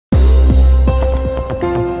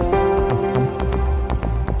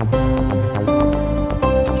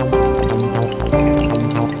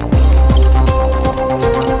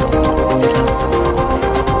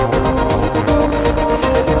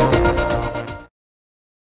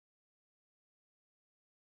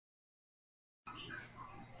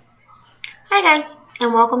Hi guys,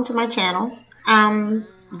 and welcome to my channel.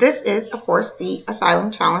 This is, of course, the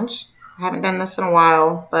Asylum challenge. I haven't done this in a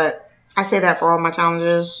while, but I say that for all my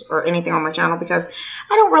challenges or anything on my channel because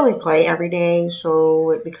I don't really play every day,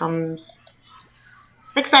 so it becomes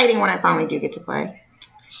exciting when I finally do get to play.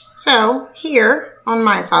 So here on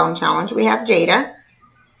my Asylum challenge, we have Jada.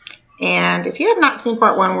 And if you have not seen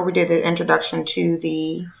part one where we did the introduction to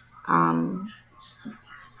the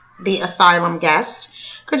Asylum guest,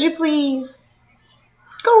 could you please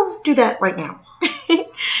go do that right now?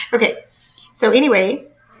 Okay, so anyway,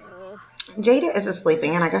 Jada is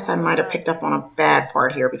sleeping, and I guess I might have picked up on a bad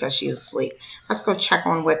part here because she's asleep. Let's go check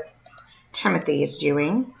on what Timothy is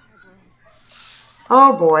doing.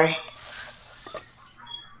 Oh boy.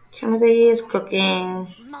 Timothy is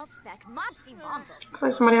cooking. Looks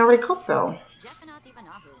like somebody already cooked though.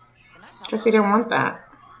 Guess he didn't want that.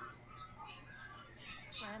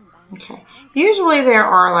 Okay. Usually there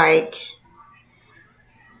are like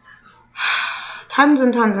tons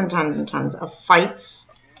and tons and tons and tons of fights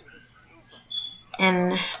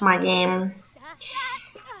in my game.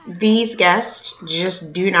 These guests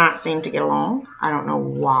just do not seem to get along. I don't know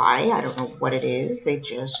why. I don't know what it is. They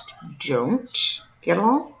just don't get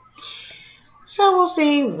along. So we'll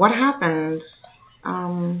see what happens.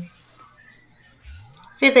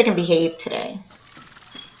 See if they can behave today.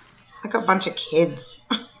 Like a bunch of kids.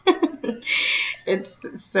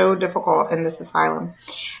 It's so difficult in this asylum.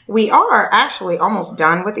 We are actually almost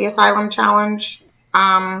done with the Asylum challenge.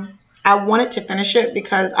 I wanted to finish it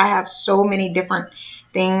because I have so many different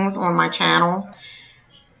things on my channel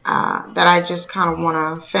that I just kind of want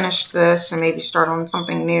to finish this and maybe start on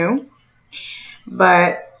something new.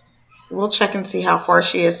 But we'll check and see how far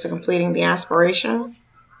she is to completing the aspiration.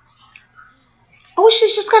 Oh,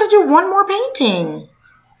 she's just got to do one more painting.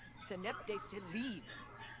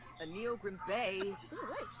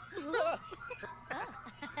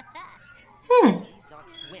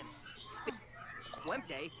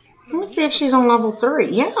 Let me see if she's on level 3.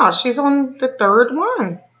 Yeah, she's on the 3rd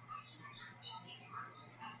one.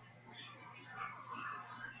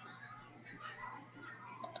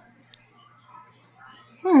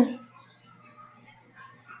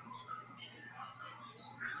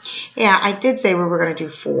 Yeah, I did say we were going to do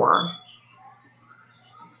 4.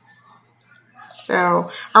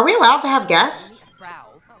 So, are we allowed to have guests?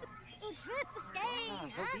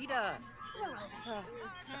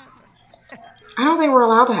 I don't think we're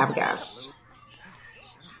allowed to have guests.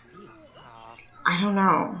 I don't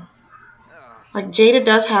know. Like, Jada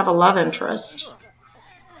does have a love interest.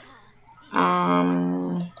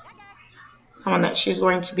 Someone that she's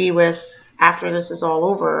going to be with after this is all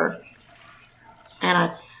over. And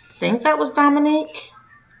I think that was Dominique.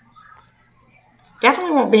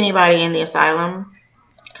 Definitely won't be anybody in the asylum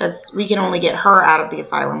because we can only get her out of the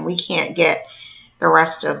asylum. We can't get the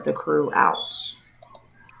rest of the crew out.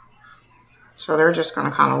 So they're just going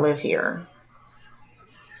to kind of live here.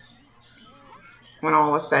 When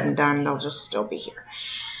all is said and done, they'll just still be here.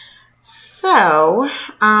 So,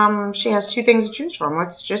 she has 2 things to choose from.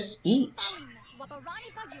 Let's just eat.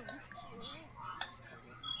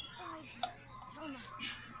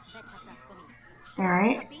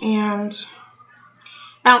 Alright, and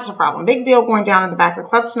bounce a problem. Big deal going down in the back of the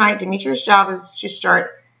club tonight. Demetrius' job is to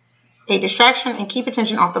start a distraction and keep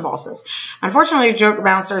attention off the bosses. Unfortunately, the joke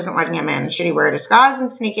bouncer isn't letting him in. Should he wear a disguise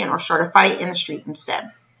and sneak in or start a fight in the street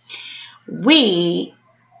instead? He's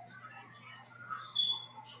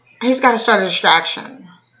got to start a distraction.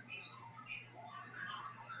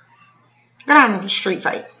 Gonna have a street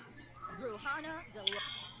fight.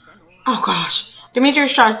 Oh gosh.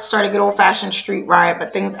 Demetrius tries to start a good old-fashioned street riot,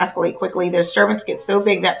 but things escalate quickly. The disturbance gets so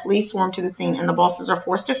big that police swarm to the scene and the bosses are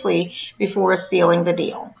forced to flee before sealing the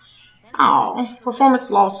deal. Oh,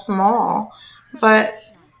 performance lost small, but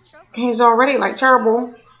he's already like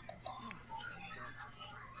terrible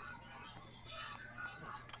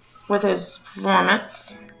with his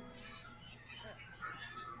performance.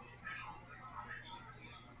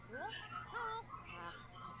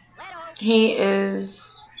 He is...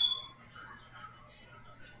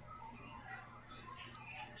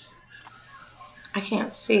 I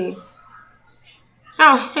can't see.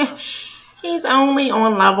 Oh, he's only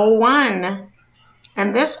on level 1.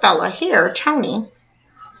 And this fella here, Tony,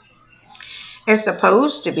 is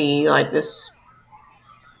supposed to be like this.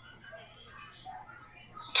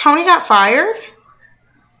 Tony got fired?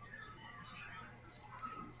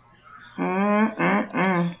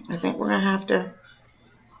 I think we're going to have to...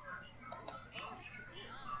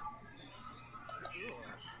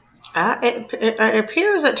 It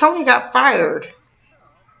appears that Tony got fired.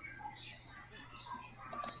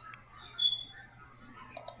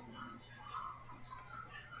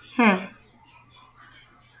 All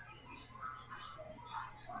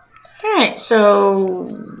right, so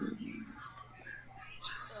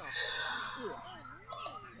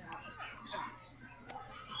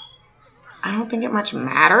I don't think it much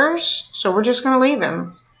matters, so we're just gonna leave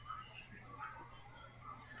him.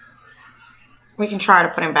 We can try to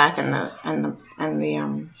put him back in the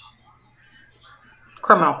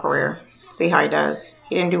criminal career. See how he does.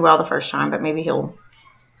 He didn't do well the first time, but maybe he'll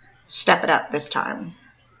step it up this time.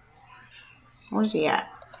 Where's he at?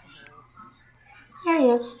 There he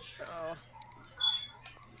is.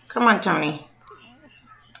 Come on, Tony.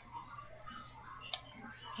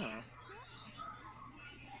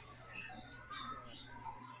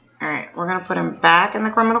 Alright, we're going to put him back in the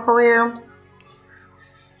criminal career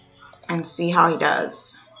and see how he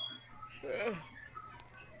does.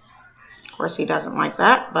 Of course, he doesn't like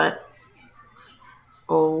that, but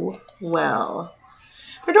oh well.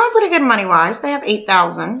 They're doing pretty good money-wise. They have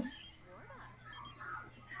 $8,000.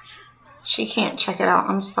 She can't check it out.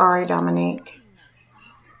 I'm sorry, Dominique.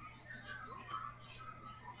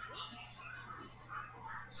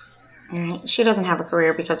 Alright, she doesn't have a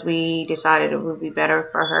career because we decided it would be better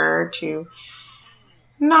for her to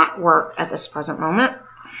not work at this present moment.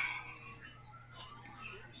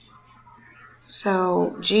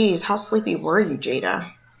 So, geez, how sleepy were you,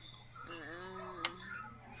 Jada?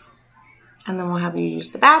 And then we'll have you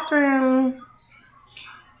use the bathroom.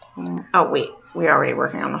 Oh, wait. We're already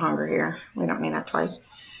working on the hunger here. We don't need that twice.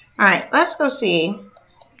 Alright, let's go see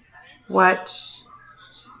what...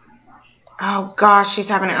 Oh, gosh, she's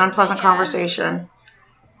having an unpleasant conversation.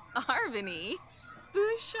 What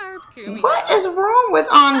is wrong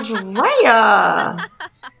with Andrea?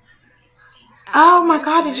 Oh, my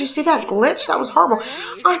God, did you see that glitch? That was horrible.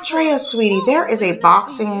 Andrea, sweetie, there is a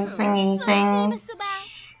boxing thingy thing.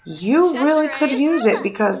 You really could use it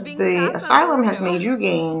because the asylum has made you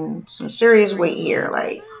gain some serious weight here.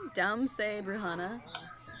 Like,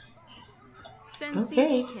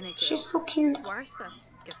 okay, she's still cute.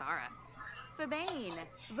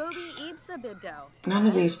 None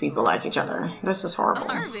of these people like each other. This is horrible.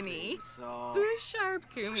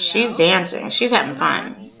 She's dancing. She's having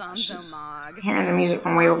fun. She's hearing the music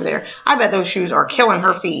from way over there. I bet those shoes are killing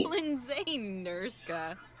her feet.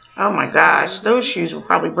 Oh my gosh, those shoes will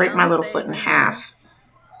probably break my little foot in half.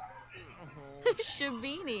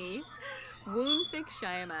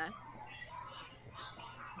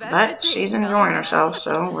 But she's enjoying herself,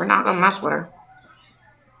 so we're not going to mess with her.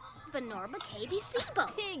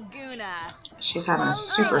 She's having a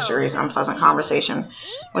super serious, unpleasant conversation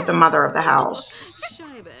with the mother of the house.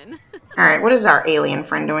 Alright, what is our alien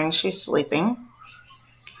friend doing? She's sleeping.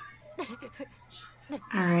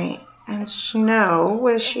 Alright, and Snow,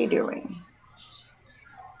 what is she doing?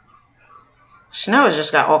 Snow has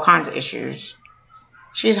just got all kinds of issues.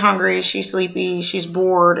 She's hungry, she's sleepy, she's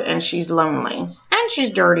bored, and she's lonely. And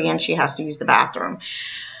she's dirty, and she has to use the bathroom.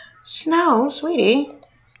 Snow, sweetie.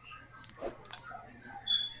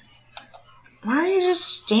 Why are you just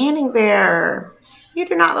standing there? You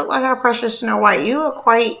do not look like our precious Snow White. You look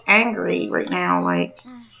quite angry right now. Like,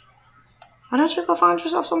 why don't you go find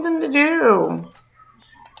yourself something to do?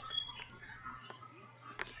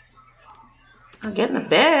 Or get in the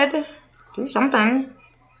bed. Do something.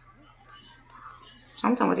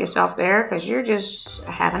 Something with yourself there, because you're just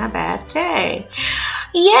having a bad day.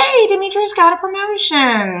 Yay! Dimitri's got a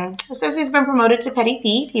promotion. It says he's been promoted to petty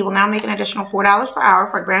thief. He will now make an additional $4 per hour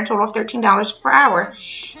for a grand total of $13 per hour.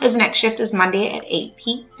 His next shift is Monday at 8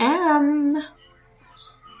 p.m.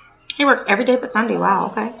 He works every day but Sunday. Wow,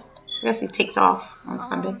 okay. I guess he takes off on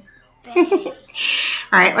Sunday.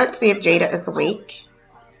 Alright, let's see if Jada is awake.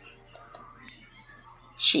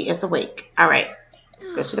 She is awake. Alright,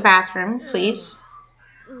 let's go to the bathroom, please.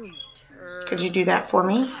 Could you do that for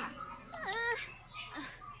me?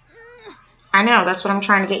 I know, that's what I'm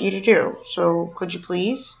trying to get you to do. So, could you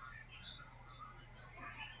please?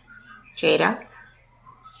 Jada?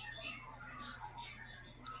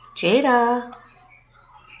 Jada?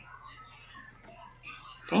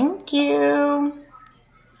 Thank you.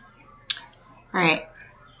 Alright.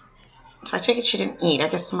 So I take it she didn't eat. I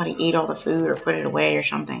guess somebody ate all the food or put it away or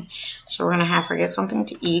something. So we're going to have her get something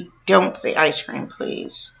to eat. Don't say ice cream,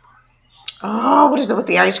 please. Oh, what is it with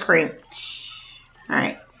the ice cream?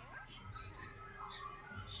 Alright.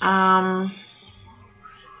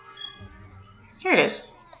 Here it is.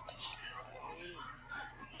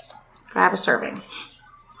 Grab a serving.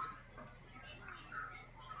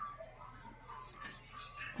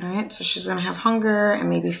 Alright, so she's going to have hunger and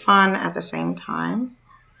maybe fun at the same time.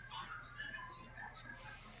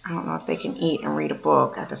 I don't know if they can eat and read a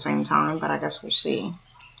book at the same time, but I guess we'll see.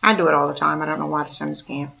 I do it all the time. I don't know why the Sims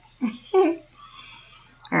can't. All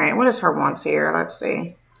right, what is her wants here? Let's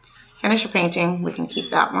see. Finish a painting. We can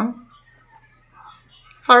keep that one.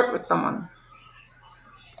 Flirt with someone.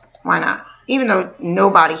 Why not? Even though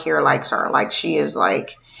nobody here likes her. Like, she is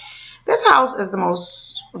like, this house is the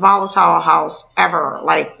most volatile house ever.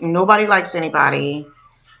 Like, nobody likes anybody.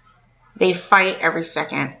 They fight every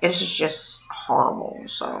second. It's just horrible.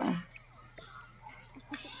 So,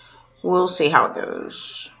 we'll see how it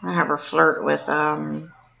goes. I have her flirt with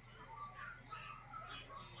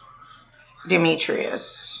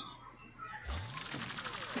Demetrius.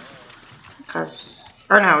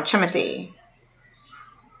 Or no, Timothy.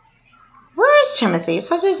 Where is Timothy? It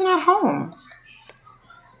says he's not home.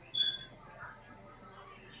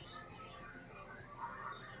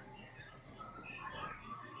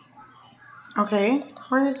 Okay,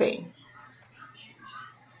 where is he?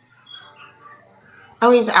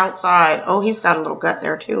 Oh, he's outside. Oh, he's got a little gut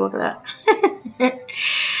there too. Look at that.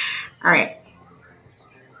 All right.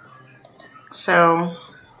 So,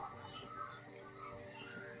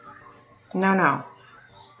 no.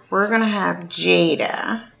 We're going to have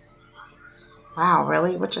Jada. Wow,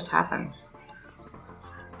 really? What just happened?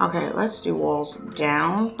 Okay, let's do walls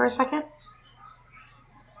down for a second.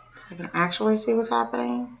 So I can actually see what's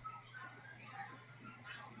happening.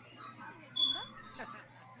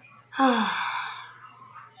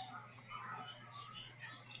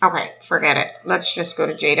 Okay, forget it. Let's just go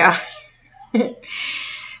to Jada.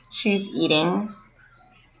 She's eating.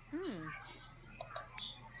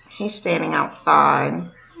 He's standing outside.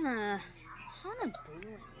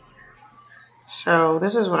 So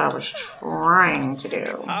this is what I was trying to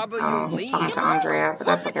do. Oh, he's talking to Andrea, but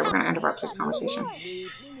that's okay. We're going to interrupt this conversation.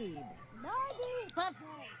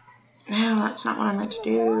 No, that's not what I meant to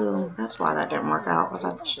do. That's why that didn't work out, because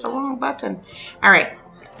I pushed the wrong button. All right.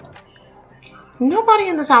 Nobody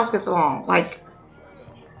in this house gets along. Like,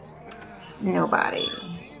 nobody.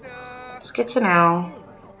 Let's get to know.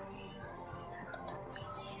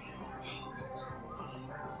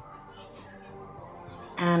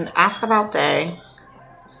 And ask about day.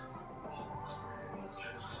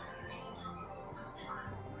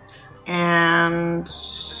 And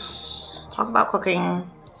talk about cooking.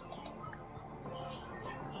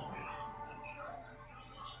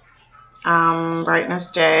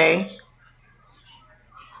 Brightness day.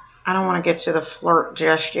 I don't want to get to the flirt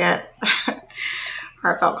just yet.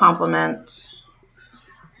 Heartfelt compliment.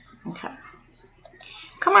 Okay.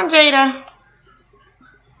 Come on, Jada.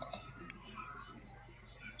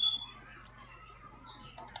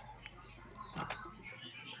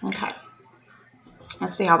 Okay.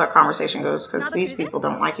 Let's see how their conversation goes, because these people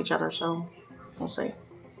don't like each other, so we'll see.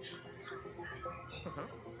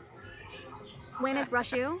 Waynek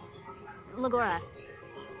Brushu? Lagora.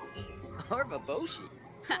 Arva Boshi.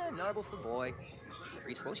 Narble for boy.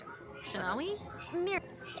 Shanawi? Mir.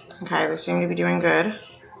 Okay, they seem to be doing good.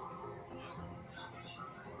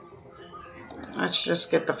 Let's just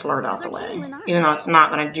get the flirt out the way. Even though it's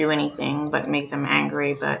not going to do anything but make them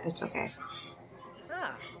angry, but it's okay.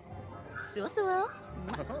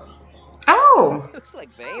 Oh! Looks like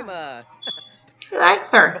Bama. He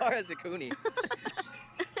likes her. Barazakuni.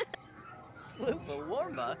 Slufa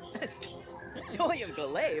Warma. Doyam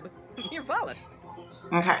Galabe. Mirvalis.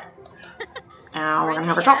 Okay. Now we're going to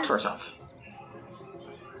have her talk to herself.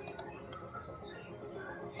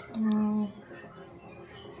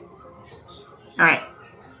 Alright.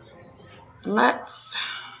 Let's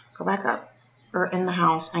go back up or in the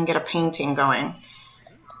house and get a painting going.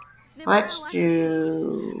 Let's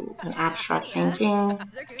do an abstract painting.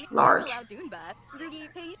 Large.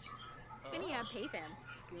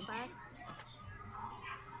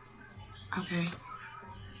 Okay.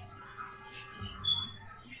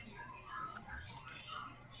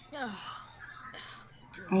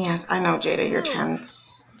 Yes, I know, Jada, you're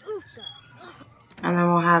tense. And then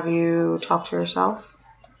we'll have you talk to yourself.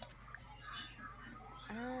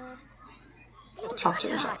 Talk to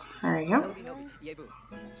yourself. There you go.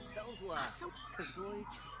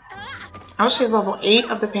 Oh, she's level 8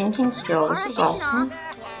 of the painting skill. This is awesome.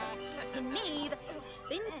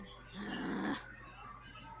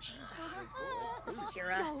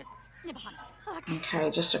 Okay,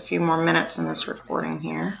 just a few more minutes in this recording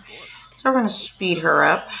here. So we're going to speed her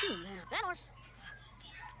up.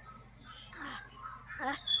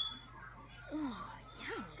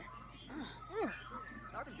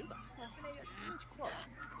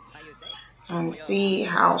 And see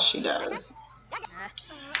how she does.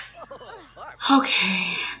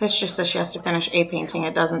 Okay, this just says she has to finish a painting.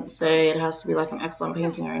 It doesn't say it has to be like an excellent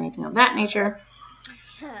painting or anything of that nature.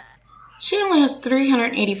 She only has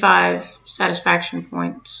 385 satisfaction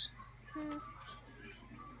points.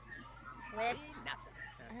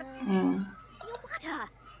 Mm,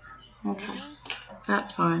 okay,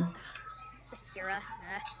 that's fine.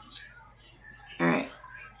 Alright.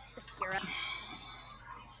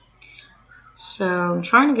 So I'm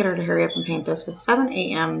trying to get her to hurry up and paint this. It's 7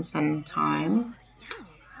 a.m. Sun time.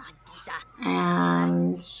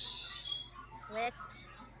 And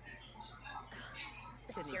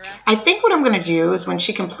I think what I'm going to do is when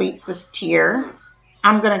she completes this tier,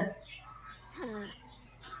 I'm going to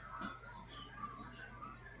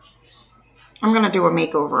do a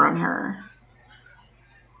makeover on her.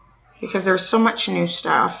 Because there's so much new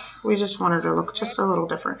stuff. We just want her to look just a little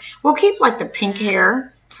different. We'll keep like the pink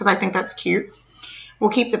hair because I think that's cute. We'll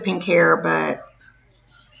keep the pink hair, but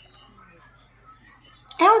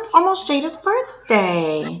oh, it's almost Jada's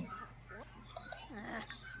birthday.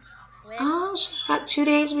 Oh, she's got 2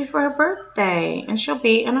 days before her birthday, and she'll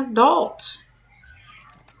be an adult.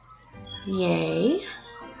 Yay.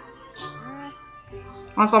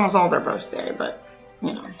 Well, it's almost all their birthday, but,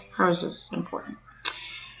 you know, hers is important.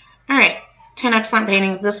 All right, 10 excellent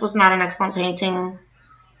paintings. This was not an excellent painting,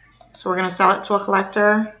 so we're going to sell it to a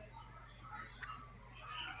collector.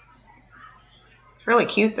 Really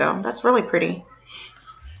cute, though. That's really pretty.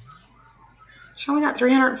 She only got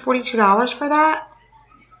 $342 for that?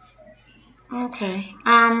 Okay.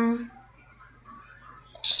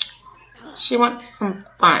 She wants some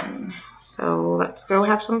fun. So let's go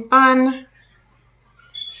have some fun.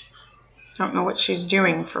 Don't know what she's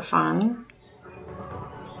doing for fun.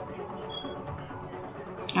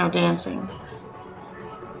 Oh, dancing.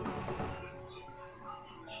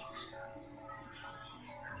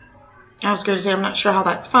 I was going to say I'm not sure how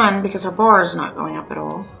that's fun because her bar is not going up at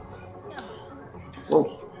all.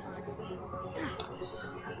 Whoa.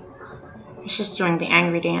 She's doing the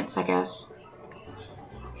angry dance, I guess.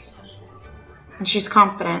 And she's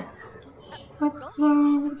confident. What's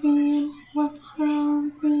wrong with being? What's wrong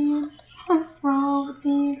with being? What's wrong with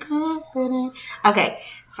being confident? Okay,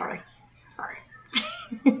 sorry.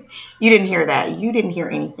 You didn't hear that. You didn't hear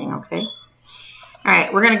anything, okay? All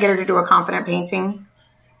right, we're going to get her to do a confident painting.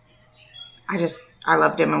 I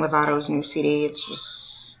love Demi Lovato's new CD. It's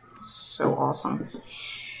just so awesome.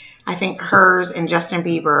 I think hers and Justin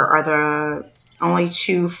Bieber are the only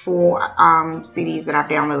two full CDs that I've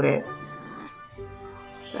downloaded.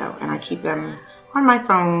 So, and I keep them on my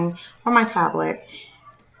phone, on my tablet,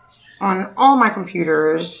 on all my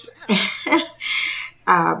computers,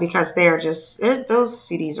 because they are just, those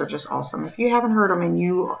CDs are just awesome. If you haven't heard them and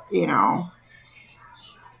you know,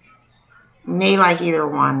 may like either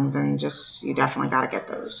one, then you definitely got to get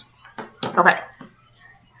those. Okay.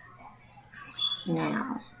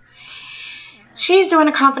 Now, she's doing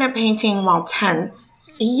a confident painting while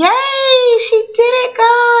tense. Yay! She did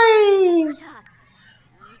it, guys!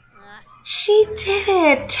 She did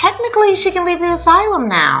it. Technically, she can leave the asylum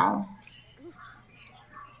now.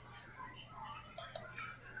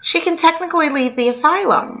 She can technically leave the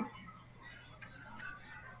asylum.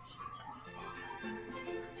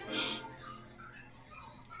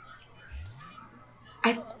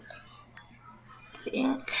 I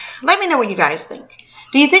think. Let me know what you guys think.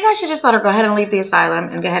 Do you think I should just let her go ahead and leave the asylum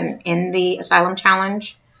and go ahead and end the asylum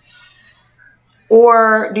challenge?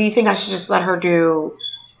 Or do you think I should just let her do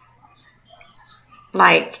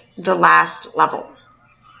like the last level?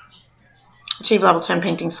 Achieve level 10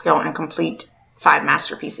 painting skill and complete 5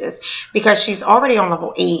 masterpieces. Because she's already on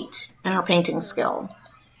level 8 in her painting skill.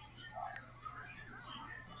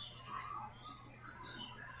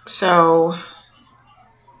 So,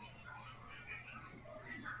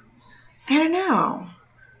 I don't know.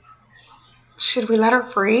 Should we let her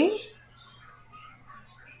free?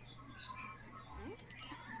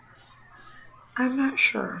 I'm not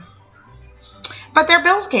sure. But their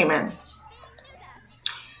bills came in.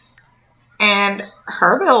 And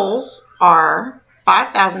her bills are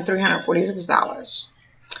 $5,346.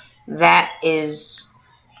 That is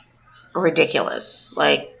ridiculous.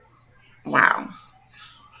 Like, wow.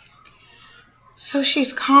 So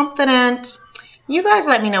she's confident. You guys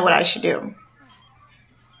let me know what I should do.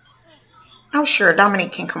 Oh, sure.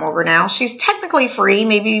 Dominique can come over now. She's technically free.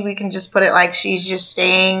 Maybe we can just put it like she's just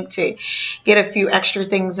staying to get a few extra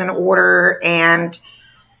things in order. And,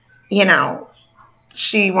 you know,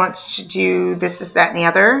 she wants to do this, that, and the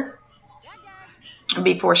other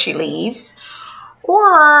before she leaves.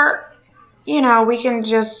 Or, you know, we can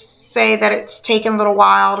just say that it's taken a little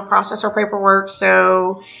while to process her paperwork.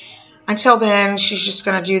 So until then, she's just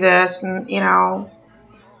going to do this and, you know.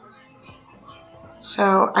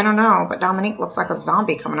 So, I don't know, but Dominique looks like a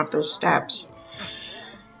zombie coming up those steps.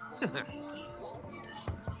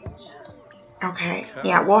 Okay,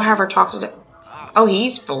 yeah, we'll have her talk to the... Oh,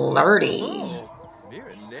 he's flirty.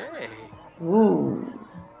 Ooh.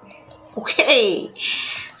 Okay.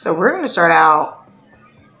 So we're going to start out.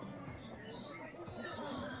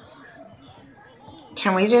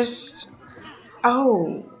 Can we just...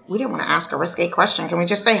 Oh, we didn't want to ask a risque question. Can we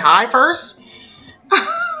just say hi first?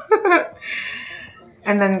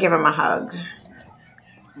 And then give him a hug.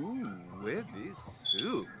 Ooh, with this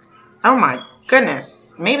soup. Oh my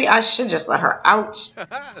goodness. Maybe I should just let her out. So.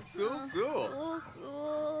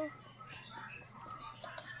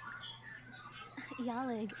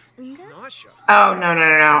 Yalig, Unga? Snosha. Oh, no.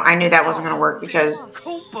 I knew that wasn't going to work because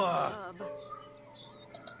Copa.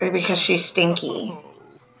 she's stinky.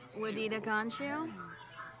 Wadida Ganshu?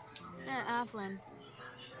 Aflin.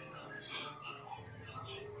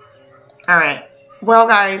 All right. Well,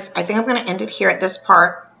 guys, I think I'm going to end it here at this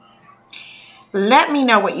part. Let me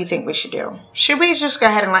know what you think we should do. Should we just go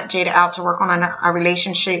ahead and let Jada out to work on a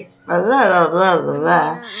relationship? Work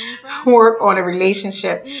on a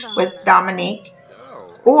relationship with Dominique?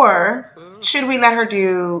 Or should we let her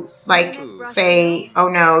do, like, say, oh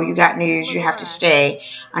no, you got news, you have to stay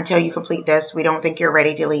until you complete this. We don't think you're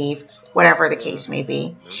ready to leave. Whatever the case may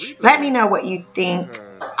be. Let me know what you think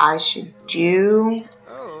I should do.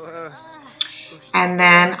 And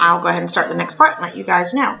then I'll go ahead and start the next part and let you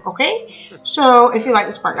guys know, okay? So if you like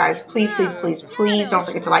this part, guys, please don't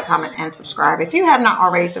forget to like, comment, and subscribe. If you have not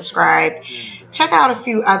already subscribed, check out a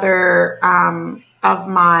few other of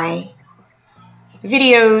my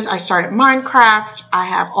videos. I started Minecraft. I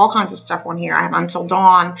have all kinds of stuff on here. I have Until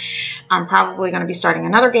Dawn. I'm probably going to be starting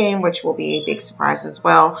another game, which will be a big surprise as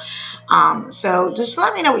well. So just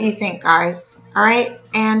let me know what you think, guys. All right?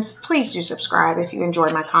 And please do subscribe if you enjoy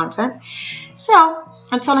my content. So,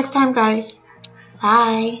 until next time, guys.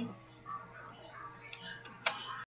 Bye.